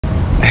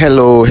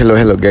Hello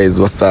guys,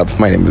 what's up?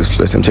 My name is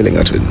Flossy. I'm chilling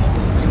out with.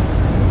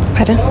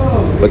 Pardon?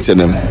 What's your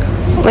name?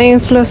 My name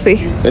is Flossy.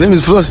 Your name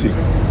is Flossy?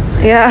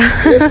 Yeah.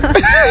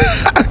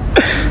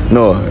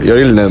 No, your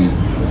real name?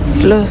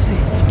 Flossy.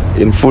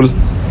 In full?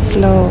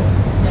 Flo.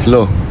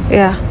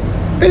 Yeah.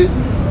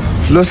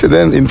 Flossy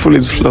then in full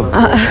is Flo.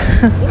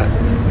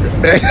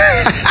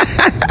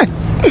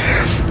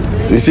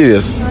 You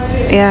serious?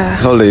 Yeah.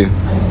 How old are you?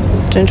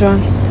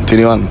 21.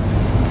 21.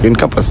 You in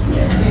campus?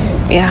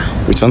 Yeah.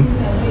 Which one?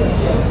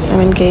 I'm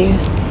in KU.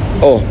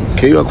 Oh,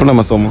 KU hakuna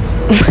masomo.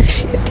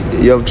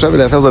 Shit. You have traveled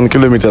 1,000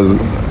 kilometers.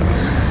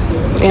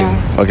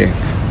 Yeah. Okay.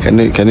 Can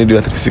you do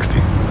a 360?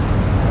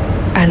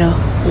 I know.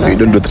 No, you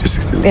don't do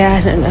 360. Yeah,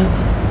 I don't know.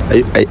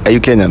 Are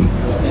you Kenyan?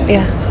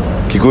 Yeah.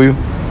 Kikuyu?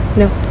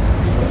 No.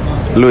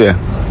 Luya?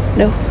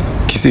 No.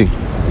 Kisii?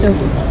 No.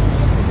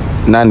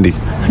 Nandi?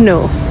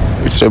 No.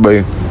 Which tribe are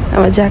you?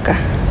 I'm a Jaka.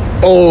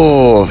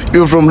 Oh,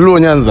 you're from Luo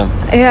Nyanza?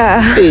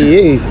 Yeah.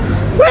 Hey.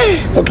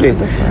 Okay.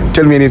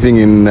 Tell me anything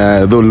in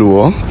the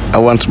Luo. I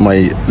want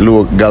my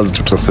Luo girls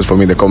to translate for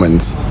me in the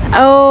comments.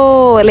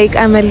 Oh, like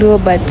I'm a Luo,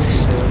 but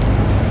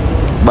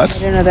I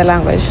don't know the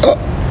language. Oh.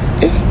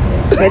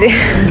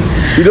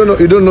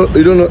 You don't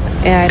know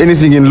Yeah,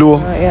 anything in Luo?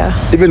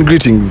 Yeah. Even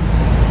greetings?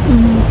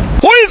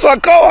 Who is a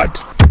coward?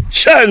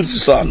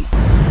 Chance, son.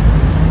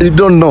 You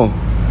don't know?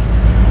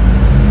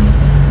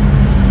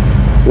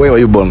 Where were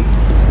you born?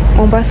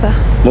 Mombasa.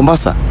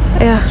 Mombasa?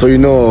 Yeah. So you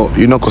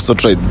know coastal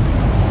tribes?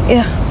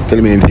 Yeah.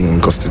 Tell me anything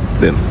in coastal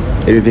then.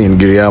 Anything in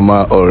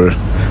Giriama or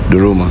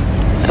Duruma?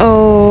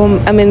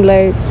 Oh, I mean,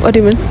 like, what do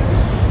you mean?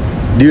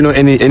 Do you know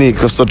any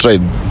coastal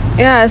tribe?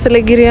 Yeah, so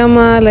like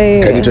Giriama,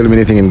 like... Can you tell me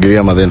anything in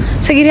Giriama then?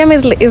 So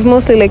Giriama is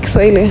mostly like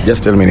Swahili.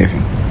 Just tell me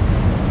anything.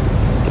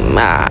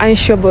 I'm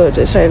sure about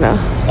it right now.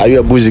 Are you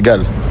a bougie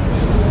girl?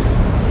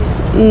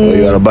 Or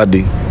you are a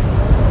baddie?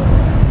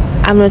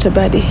 I'm not a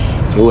baddie.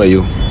 So who are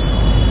you?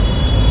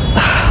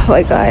 Oh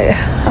my God.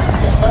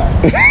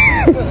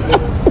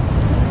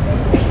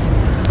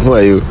 Who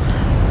are you?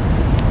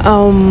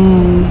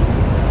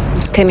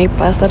 Can you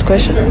pass that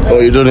question? Oh,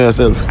 you don't know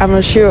yourself? I'm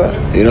not sure.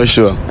 You're not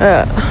sure?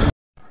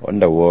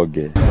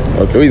 Underwater.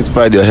 Okay, who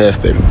inspired your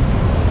hairstyle?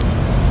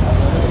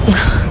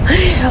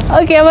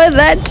 Okay, about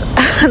that.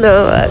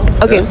 No.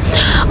 Okay.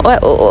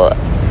 What?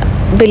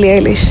 Billie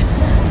Eilish.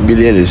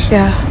 Billie Eilish?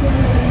 Yeah.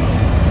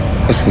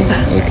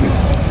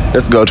 Okay.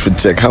 Let's go outfit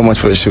check. How much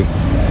for a shoe?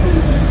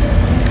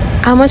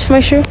 How much for my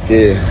shoe?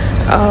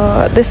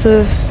 Yeah. This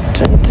was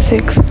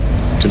 26.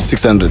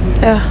 2,600.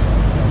 Yeah.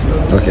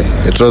 Okay.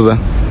 Your trouser?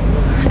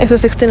 It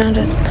was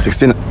 1,600.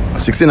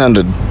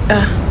 1,600?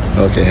 Yeah.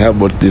 Okay, how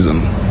about this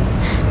one?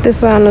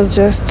 This one was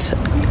just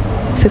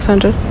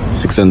 600.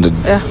 600?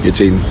 Yeah. Your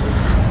chain?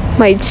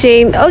 My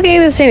chain. Okay,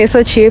 this chain is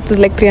so cheap. It's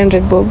like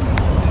 300 bob.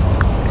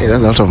 Hey,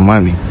 that's a lot of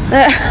money.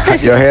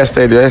 Your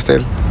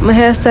hairstyle? My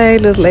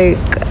hairstyle was like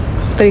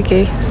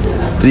 3K.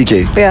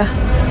 3K? Yeah.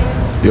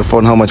 Your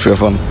phone, how much for your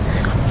phone?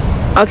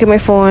 Okay, my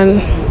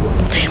phone.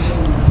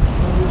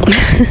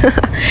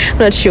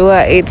 Not sure.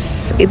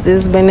 It's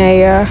this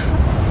Benaya.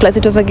 Plus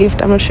it was a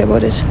gift. I'm not sure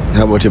about it.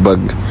 How about your bag?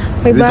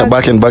 Is it a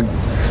back and bag?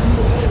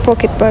 It's a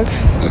pocket bag.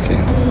 Okay.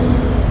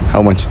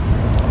 How much?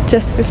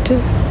 Just 50.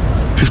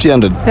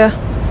 1,500? Yeah.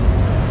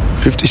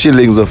 50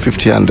 shillings or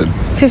 1,500?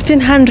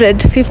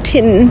 1,500.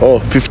 15. Oh,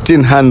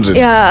 1,500?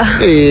 Yeah.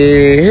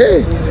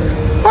 Hey.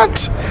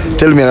 What?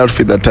 Tell me an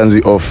outfit that turns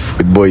you off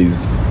with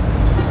boys.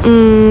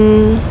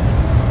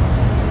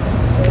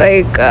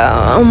 Like,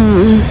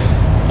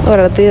 what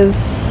are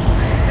these?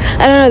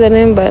 I don't know the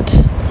name, but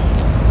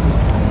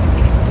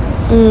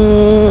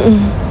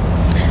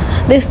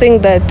this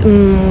thing that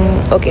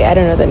okay, I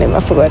don't know the name.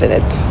 I've forgotten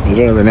it. You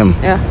don't know the name?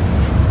 Yeah.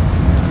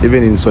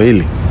 Even in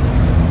Swahili?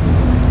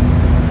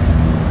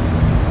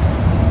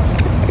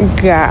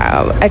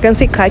 Yeah, I can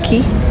say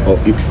khaki.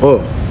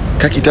 Oh,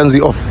 khaki turns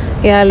you off?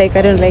 Yeah, like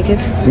I don't like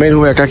it. Men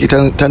who wear khaki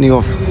turn you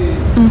off?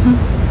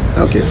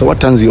 Mm-hmm. Okay, so what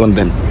turns you on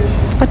then?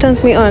 What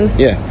turns me on?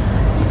 Yeah.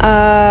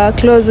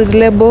 Clothes with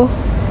label.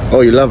 Oh,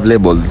 you love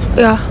labels?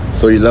 Yeah.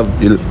 So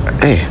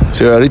hey,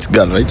 so you're a rich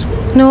girl, right?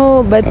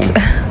 No, but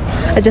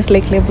I just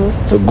like labels.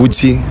 So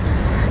Gucci?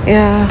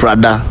 Yeah.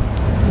 Prada?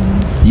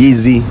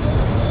 Yeezy?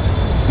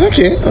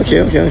 Okay.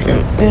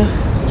 Yeah.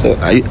 So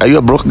are you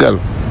a broke girl?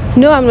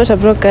 No, I'm not a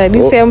broke girl. I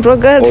didn't say I'm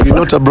broke girl. Oh, you're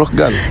not a broke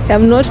girl?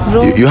 I'm not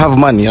broke. You have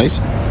money, right?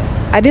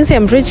 I didn't say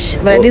I'm rich,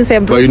 but I didn't say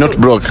I'm broke. But you're not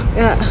broke?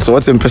 Yeah. So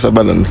what's your M-Pesa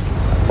balance?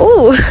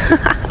 Ooh.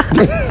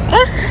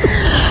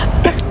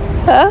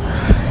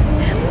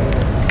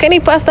 Can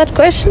you pass that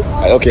question?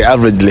 Okay,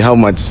 averagely, how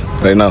much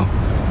right now?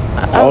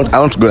 I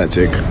want to go and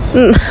check.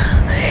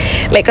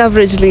 Like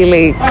averagely,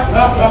 like...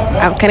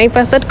 can I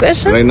pass that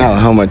question? Right now,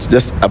 how much?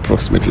 Just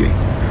approximately.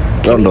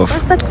 Round off.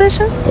 Pass that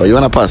question? Oh, you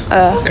want to pass?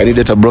 Can you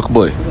date a broke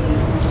boy?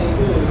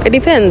 It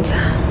depends.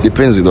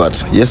 Depends with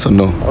what? Yes or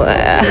no?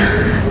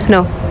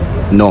 No.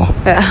 No?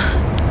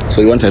 So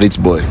you want a rich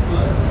boy?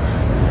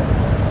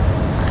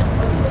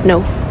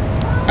 No.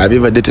 Have you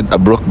ever dated a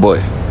broke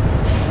boy?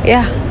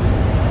 Yeah.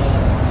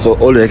 So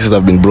all your exes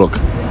have been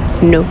broke?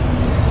 No.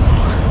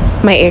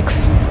 My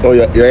ex. Oh,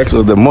 your ex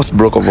was the most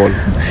broke of all.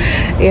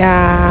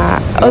 Yeah.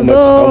 How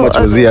much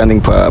was he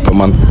earning per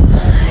month?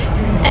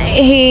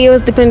 He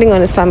was depending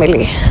on his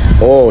family.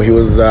 Oh, he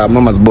was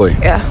mama's boy.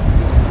 Yeah.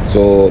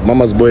 So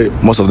mama's boy,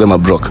 most of them are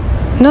broke.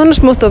 No,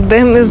 not most of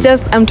them. It's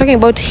just I'm talking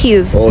about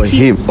his. Oh,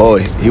 him. Oh,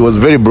 he was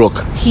very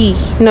broke. He,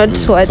 not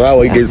what. So how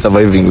are you guys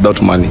surviving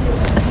without money?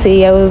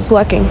 See, I was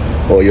working.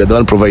 Oh, you're the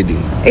one providing.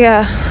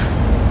 Yeah.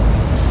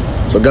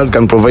 So girls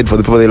can provide for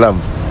the people they love.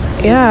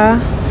 Yeah.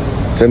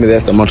 Tell me the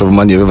highest amount of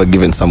money you've ever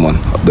given someone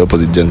of the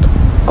opposite gender.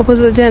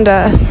 Opposite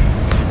gender.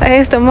 The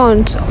highest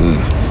amount.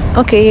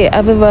 Okay,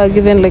 I've ever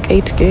given like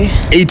 8K.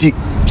 80.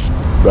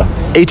 Bruh,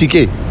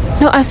 80K.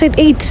 No, I said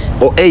 8.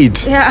 Oh,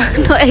 8. Yeah,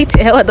 no 8.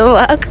 What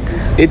the fuck?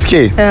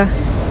 8K. Yeah.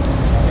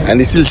 And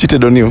he still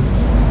cheated on you.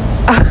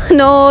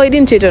 No, he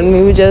didn't cheat on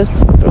me. We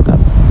just broke up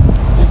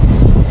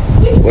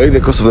What is the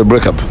cause of the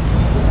breakup?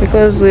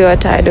 because we were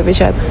tired of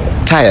each other.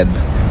 Tired.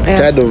 Yeah.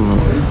 Tired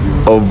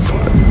of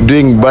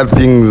doing bad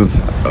things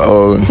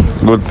or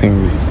good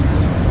things.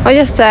 We're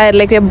just tired.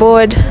 Like we're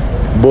bored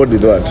Bored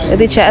with what?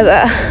 with each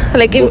other.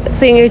 Like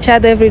seeing each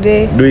other every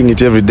day. Doing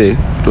it every day.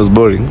 It was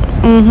boring.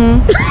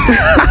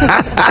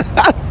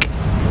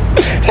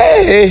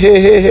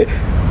 Hey.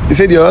 You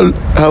said you're old.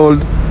 How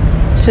old?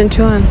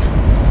 21.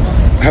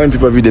 How many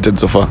people have you dated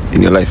so far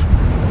in your life?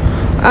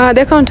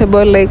 They're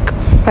countable, like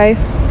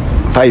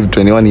 5.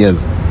 21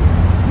 years.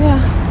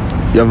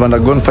 Yeah. You have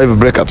undergone 5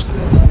 breakups.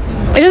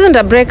 It wasn't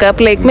a breakup.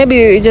 Like maybe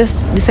you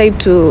just decide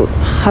to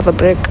have a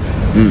break.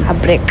 A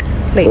break.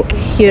 Like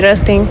you're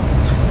resting.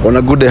 On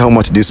a good day, how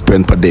much do you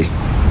spend per day?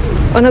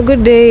 On a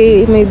good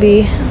day,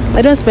 maybe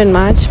I don't spend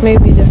much.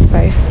 Maybe just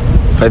 5.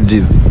 5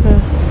 G's.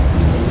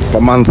 Per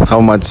month, how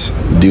much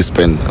do you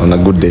spend on a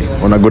good day?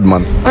 On a good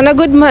month? On a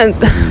good month.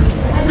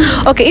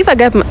 Okay, if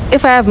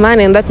I have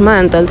money in that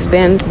month, I'll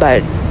spend.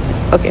 But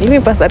okay, let me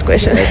pass that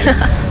question.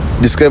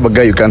 Describe a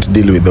guy you can't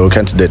deal with or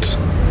can't date.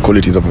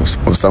 Qualities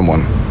of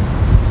someone.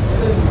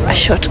 A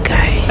short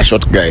guy. A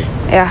short guy.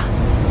 Yeah.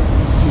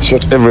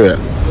 Short everywhere.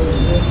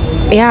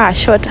 Yeah,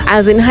 short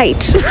as in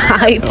height.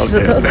 Height.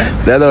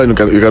 The other one you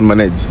can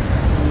manage.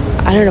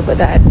 I don't know about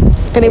that.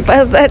 Can you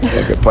pass that?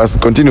 Okay, pass.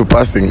 Continue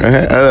passing.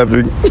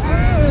 Another thing.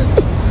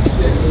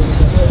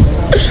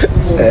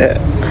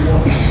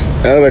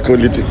 Another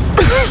quality.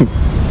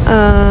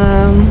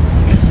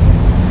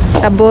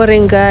 A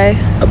boring guy.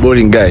 A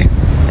boring guy.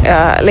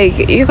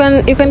 Like you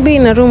can be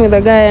in a room with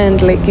a guy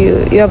and like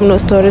you have no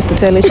stories to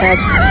tell each other.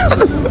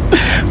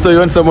 So you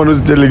want someone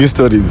who's telling you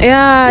stories?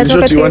 Yeah, In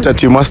short, you want a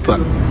tea master.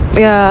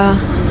 Yeah.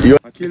 You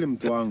want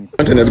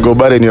to go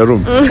bad in your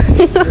room.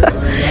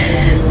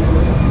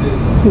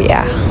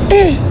 Yeah.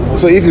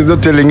 So if he's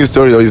not telling you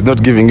story or he's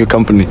not giving you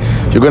company,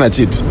 you're gonna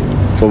cheat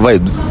for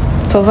vibes.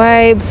 For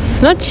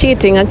vibes, not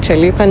cheating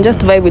actually. You can just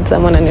vibe with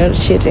someone and you're not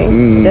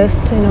cheating. Just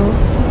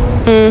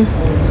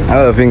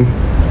Another thing.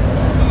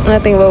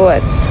 Nothing about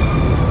what?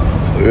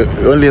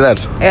 Only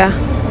that. Yeah.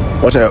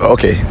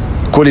 Okay.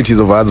 Qualities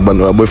of a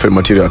husband or a boyfriend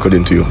material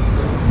according to you.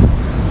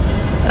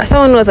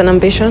 Someone who has an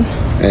ambition.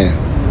 Yeah.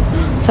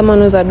 Someone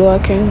who's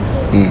hardworking.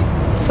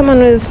 Someone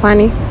who is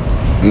funny.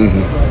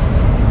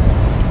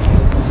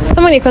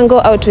 Someone you can go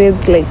out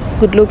with, like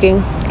good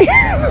looking.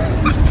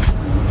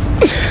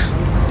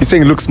 You're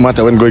saying looks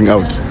matter when going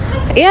out.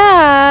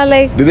 Yeah,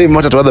 like Do they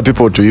matter to other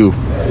people or to you?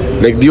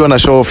 Like, do you want to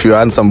show off your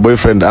handsome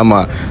boyfriend,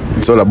 ama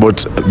it's all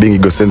about being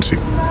egocentric?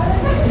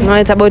 no,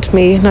 it's about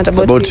me, not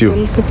about about people.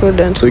 you. People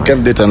don't. So you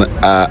can't date any of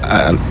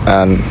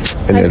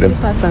them.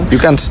 Person. You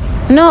can't.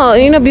 No,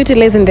 beauty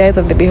lies in the eyes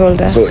of the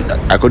beholder. So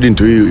according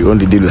to you, you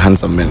only deal with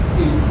handsome men.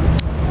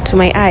 To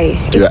my eye.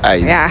 To your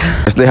eyes. Yeah.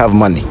 Yes, they have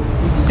money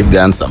if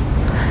they're handsome.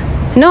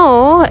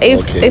 No, if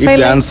Okay. If I they're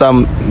like,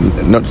 handsome,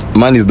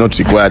 money is not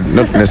required,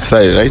 not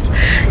necessary, right?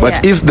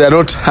 But Yeah. if they're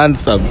not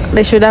handsome,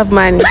 they should have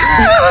money.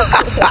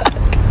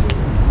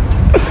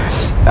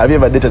 have you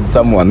ever dated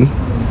someone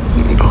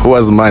who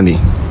has money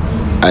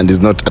and is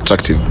not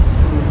attractive?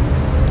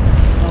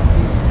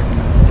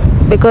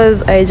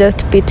 Because I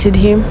just pitied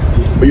him.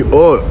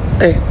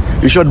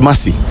 You showed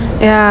mercy,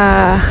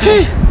 Yeah.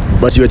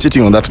 but you were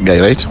cheating on that guy,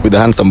 right? With the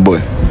handsome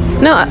boy.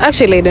 No,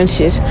 actually I don't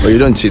cheat. But you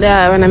don't cheat.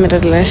 Yeah, when I'm in a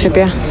relationship,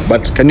 yeah.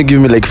 But can you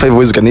give me like 5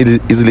 ways you can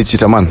easily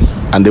cheat a man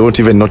and they won't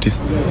even notice?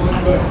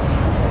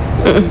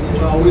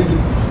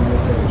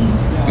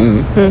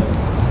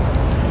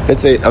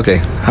 Let's say, okay,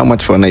 how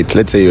much for a night?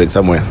 Let's say you're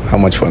somewhere. How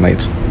much for a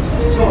night?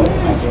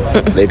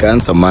 Like a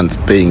handsome man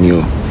paying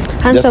you.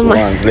 Handsome just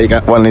man. one,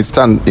 like one night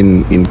stand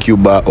in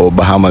Cuba or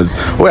Bahamas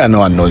where no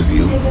one knows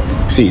you.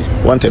 See,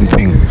 one time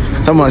thing.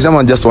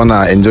 Someone just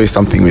wanna enjoy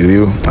something with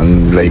you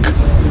and like.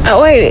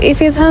 Wait, if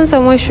he's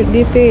handsome, why should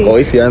he pay? Or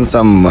if you're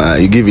handsome,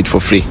 you give it for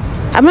free.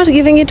 I'm not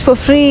giving it for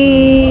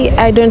free.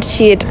 I don't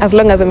cheat as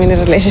long as I'm in a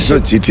It's relationship.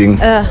 not cheating.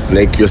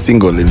 Like you're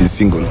single and he's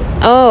single.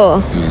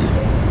 Oh.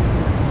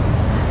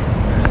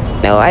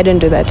 No, I don't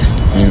do that.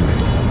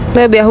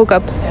 Maybe a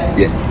hookup.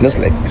 Yeah,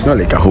 it's not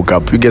like a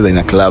hookup. You guys are in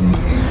a club.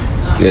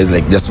 You guys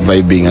like just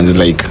vibing and it's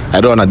like, I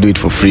don't want to do it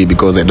for free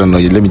because I don't know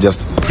you. Let me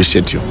just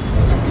appreciate you.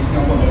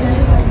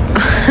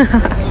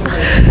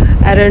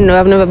 I don't know.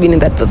 I've never been in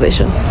that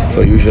position.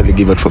 So you usually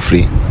give it for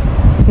free?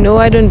 No,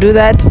 I don't do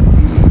that.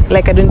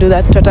 Like, I don't do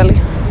that totally.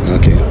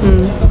 Okay.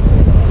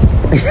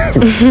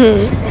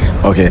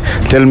 Okay.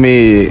 Tell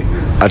me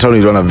a town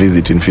you want to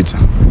visit in future.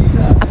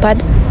 A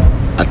pad?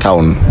 A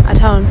town. A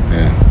town?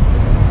 Yeah.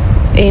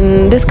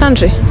 In this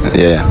country?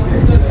 Yeah.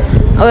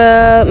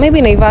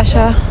 Maybe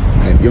Naivasha.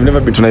 You've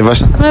never been to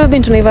Naivasha? I've never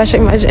been to Naivasha,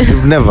 imagine.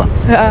 You've never?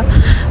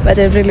 But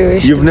I really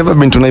wish. You've never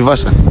been to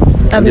Naivasha?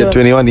 And you're never.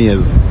 21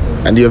 years.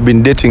 And you have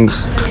been dating,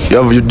 you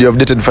have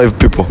dated 5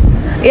 people.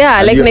 Yeah,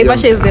 and like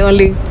Naivasha is the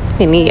only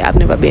thing I've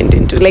never been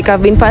into. Like,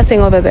 I've been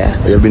passing over there.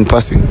 You have been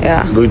passing?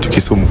 Yeah. Going to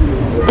Kisumu?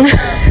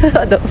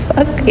 What the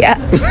fuck? Yeah.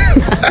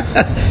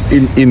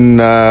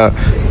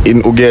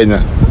 in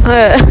Ugenya?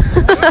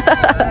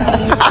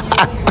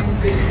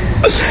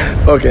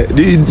 Okay.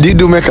 Do you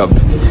do makeup?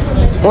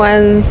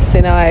 Once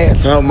in a while.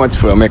 So how much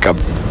for your makeup?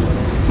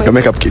 Your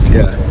makeup kit,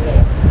 yeah.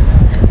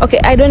 Okay,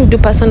 I don't do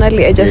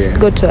personally. I just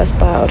go to a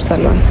spa or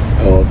salon.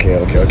 Oh, okay.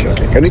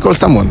 Can we call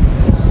someone?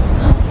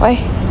 Why?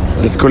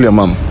 Let's call your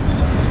mom.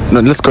 No,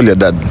 let's call your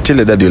dad. Tell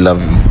your dad you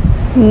love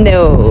him.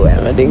 No,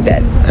 I'm not doing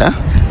that. Yeah?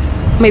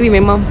 Maybe my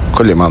mom.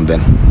 Call your mom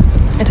then.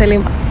 I tell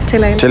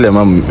her. Tell your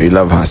mom you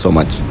love her so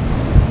much.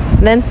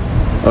 Then?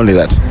 Only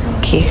that.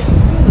 Okay.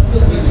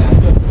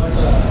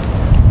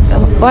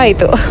 Why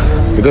though?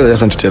 Because I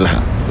just want to tell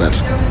her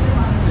that.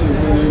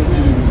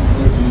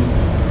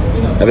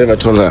 Have you ever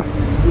told her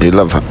you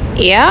love her?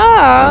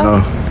 Yeah.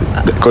 No.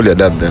 Call your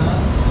dad then.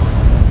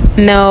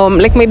 No,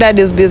 like my dad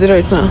is busy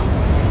right now.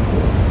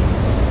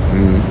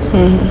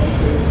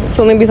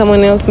 So maybe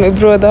someone else, my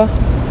brother.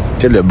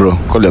 Tell your bro.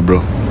 Call your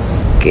bro.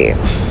 Okay.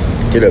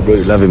 Tell your bro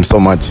you love him so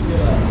much.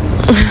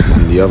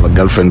 And you have a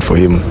girlfriend for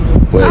him.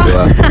 Where you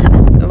are.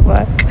 The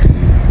fuck?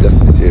 Just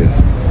be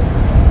serious.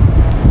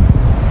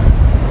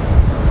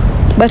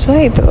 But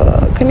why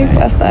though? Can you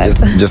pass that?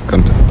 Just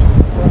content.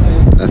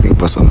 Nothing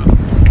personal.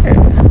 Okay.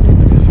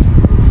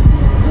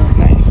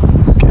 Nice.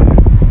 Okay.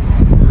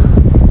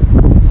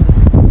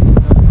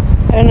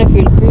 I don't know if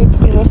you'll pick.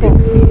 It's also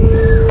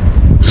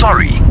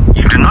Sorry,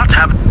 you do not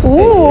have...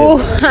 Ooh.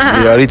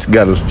 You're a rich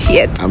girl.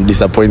 Shit. I'm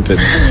disappointed.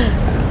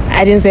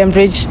 I didn't say I'm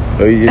rich.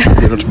 Oh,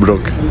 you're not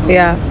broke.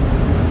 Yeah.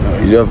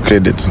 You have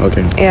credit.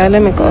 Okay. Yeah,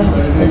 let me call her.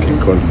 Okay,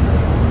 cool.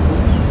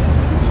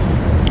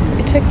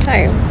 It take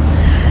time.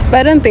 But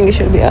I don't think you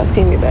should be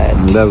asking me that.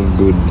 That's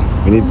good.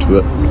 We need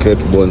to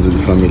create bonds with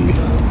the family.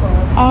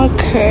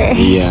 Okay.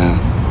 Yeah.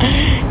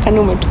 Can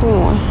you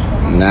umetumwa?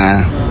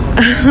 Nah.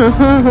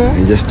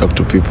 You just talk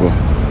to people.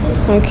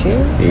 Okay.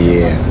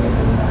 Yeah.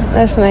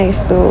 That's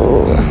nice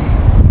though.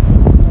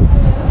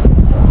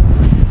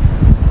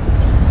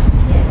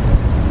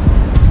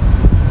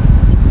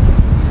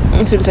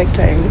 It will take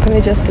time. Can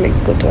I just like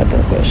go to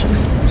other question?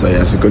 So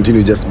yes, we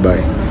continue just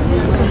by.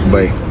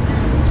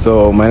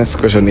 So my next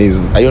question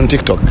is, are you on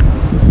TikTok?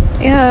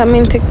 Yeah, I'm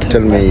in TikTok.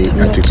 Tell me but I'm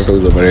a not. TikTok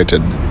is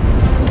overrated.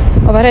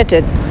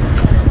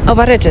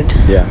 Overrated.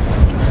 Yeah.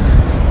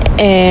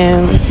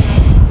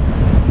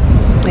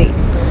 Wait.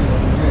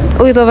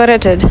 Who is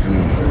overrated?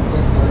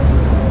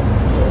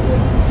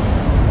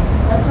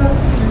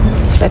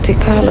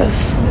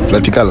 Flaticalos.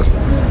 Flaticalos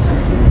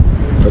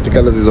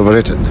is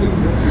overrated.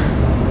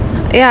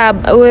 Yeah,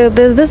 well,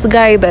 there's this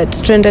guy that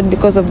trended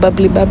because of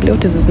Bubbly.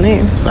 What is his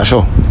name?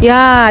 Sasho.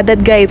 Yeah,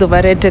 that guy is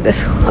overrated.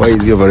 Why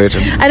is he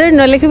overrated? I don't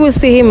know. Like, people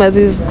see him as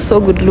he's so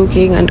good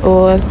looking and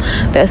all.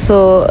 They're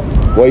so.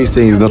 Why are you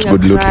saying he's not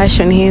good looking? Crush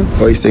on him.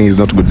 Why are you saying he's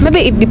not good looking?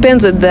 Maybe it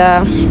depends with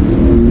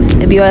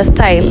your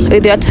style,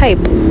 with your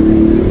type.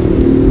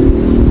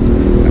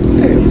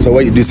 So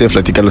why do you say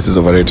Flaticalos is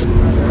overrated?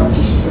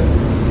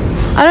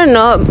 I don't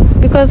know,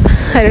 because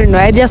I don't know.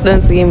 I just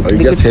don't see him. Or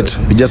you just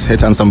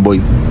hate handsome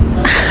boys.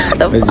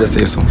 Let's just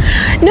say so.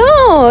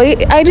 No,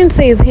 I didn't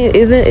say he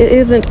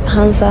isn't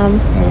handsome.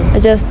 I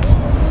just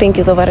think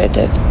he's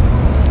overrated.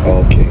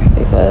 Okay.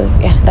 Because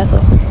that's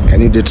all.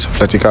 Can you date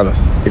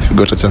Flaticalos if you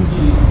got a chance?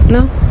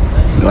 No,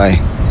 Why?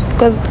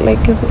 because like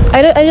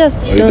I just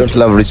Or you don't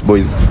love rich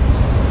boys?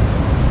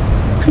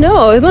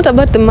 No, it's not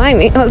about the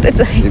money all the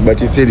time. But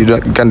you said you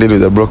can't deal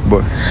with a broke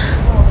boy.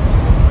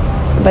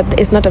 But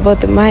it's not about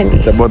the money.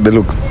 It's about the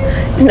looks.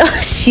 No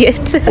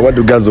shit. So what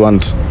do girls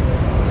want?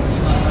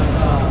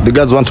 Do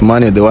girls want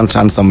money or they want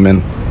handsome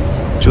men?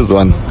 Choose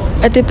one.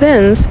 It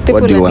depends. People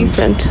What do you are want?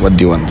 different. What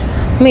do you want?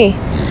 Me,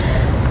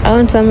 I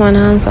want someone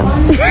handsome.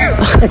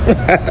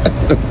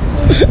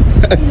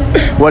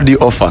 What do you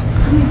offer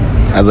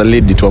as a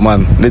lady to a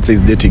man? Let's say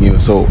he's dating you.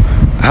 So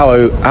how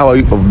are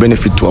you of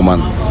benefit to a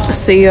man?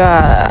 So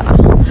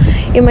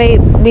you might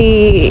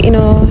be,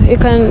 you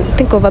can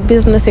think of a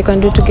business you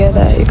can do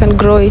together. You can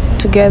grow it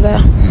together.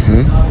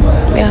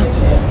 Mm-hmm.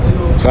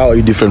 Yeah. So how are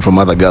you different from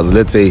other girls?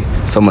 Let's say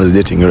someone is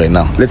dating you right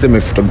now. Let's say my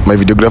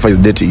videographer is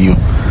dating you.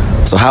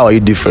 So how are you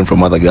different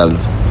from other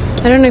girls?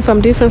 I don't know if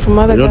I'm different from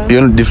other girls.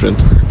 You're not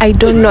different? I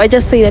don't know. I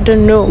just said I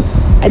don't know.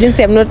 I didn't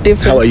say I'm not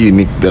different. How are you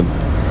unique then?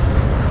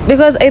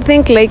 Because I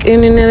think like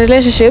in a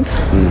relationship,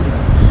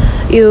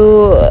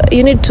 you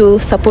need to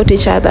support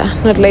each other.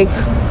 Not like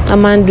a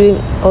man doing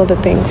all the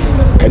things.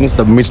 Can you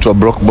submit to a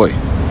broke boy?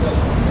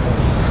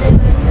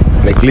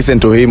 Like listen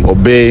to him,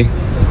 obey,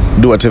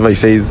 do whatever he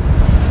says.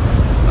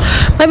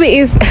 Maybe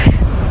if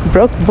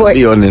broke boy.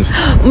 Be honest.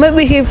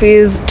 Maybe if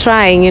he's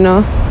trying,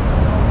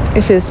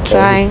 if he's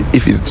trying.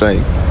 If he's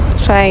trying.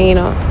 Trying,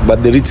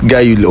 But the rich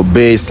guy will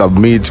obey,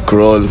 submit,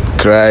 crawl,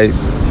 cry.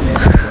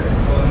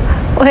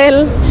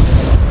 Well,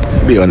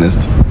 be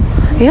honest.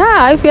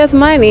 Yeah, if he has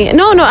money.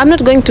 No, I'm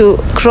not going to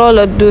crawl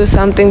or do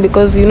something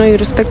because you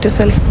respect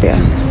yourself. Yeah.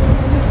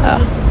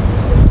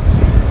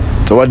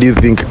 So what do you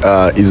think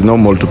is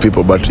normal to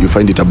people but you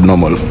find it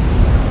abnormal?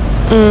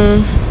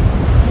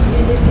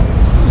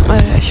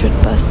 I should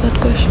pass that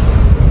question.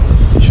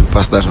 You should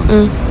pass that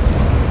one.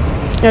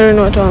 I don't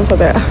know what to answer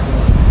there.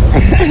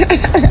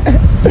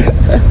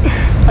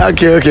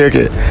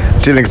 Okay.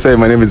 Till next time,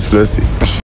 my name is Flossy.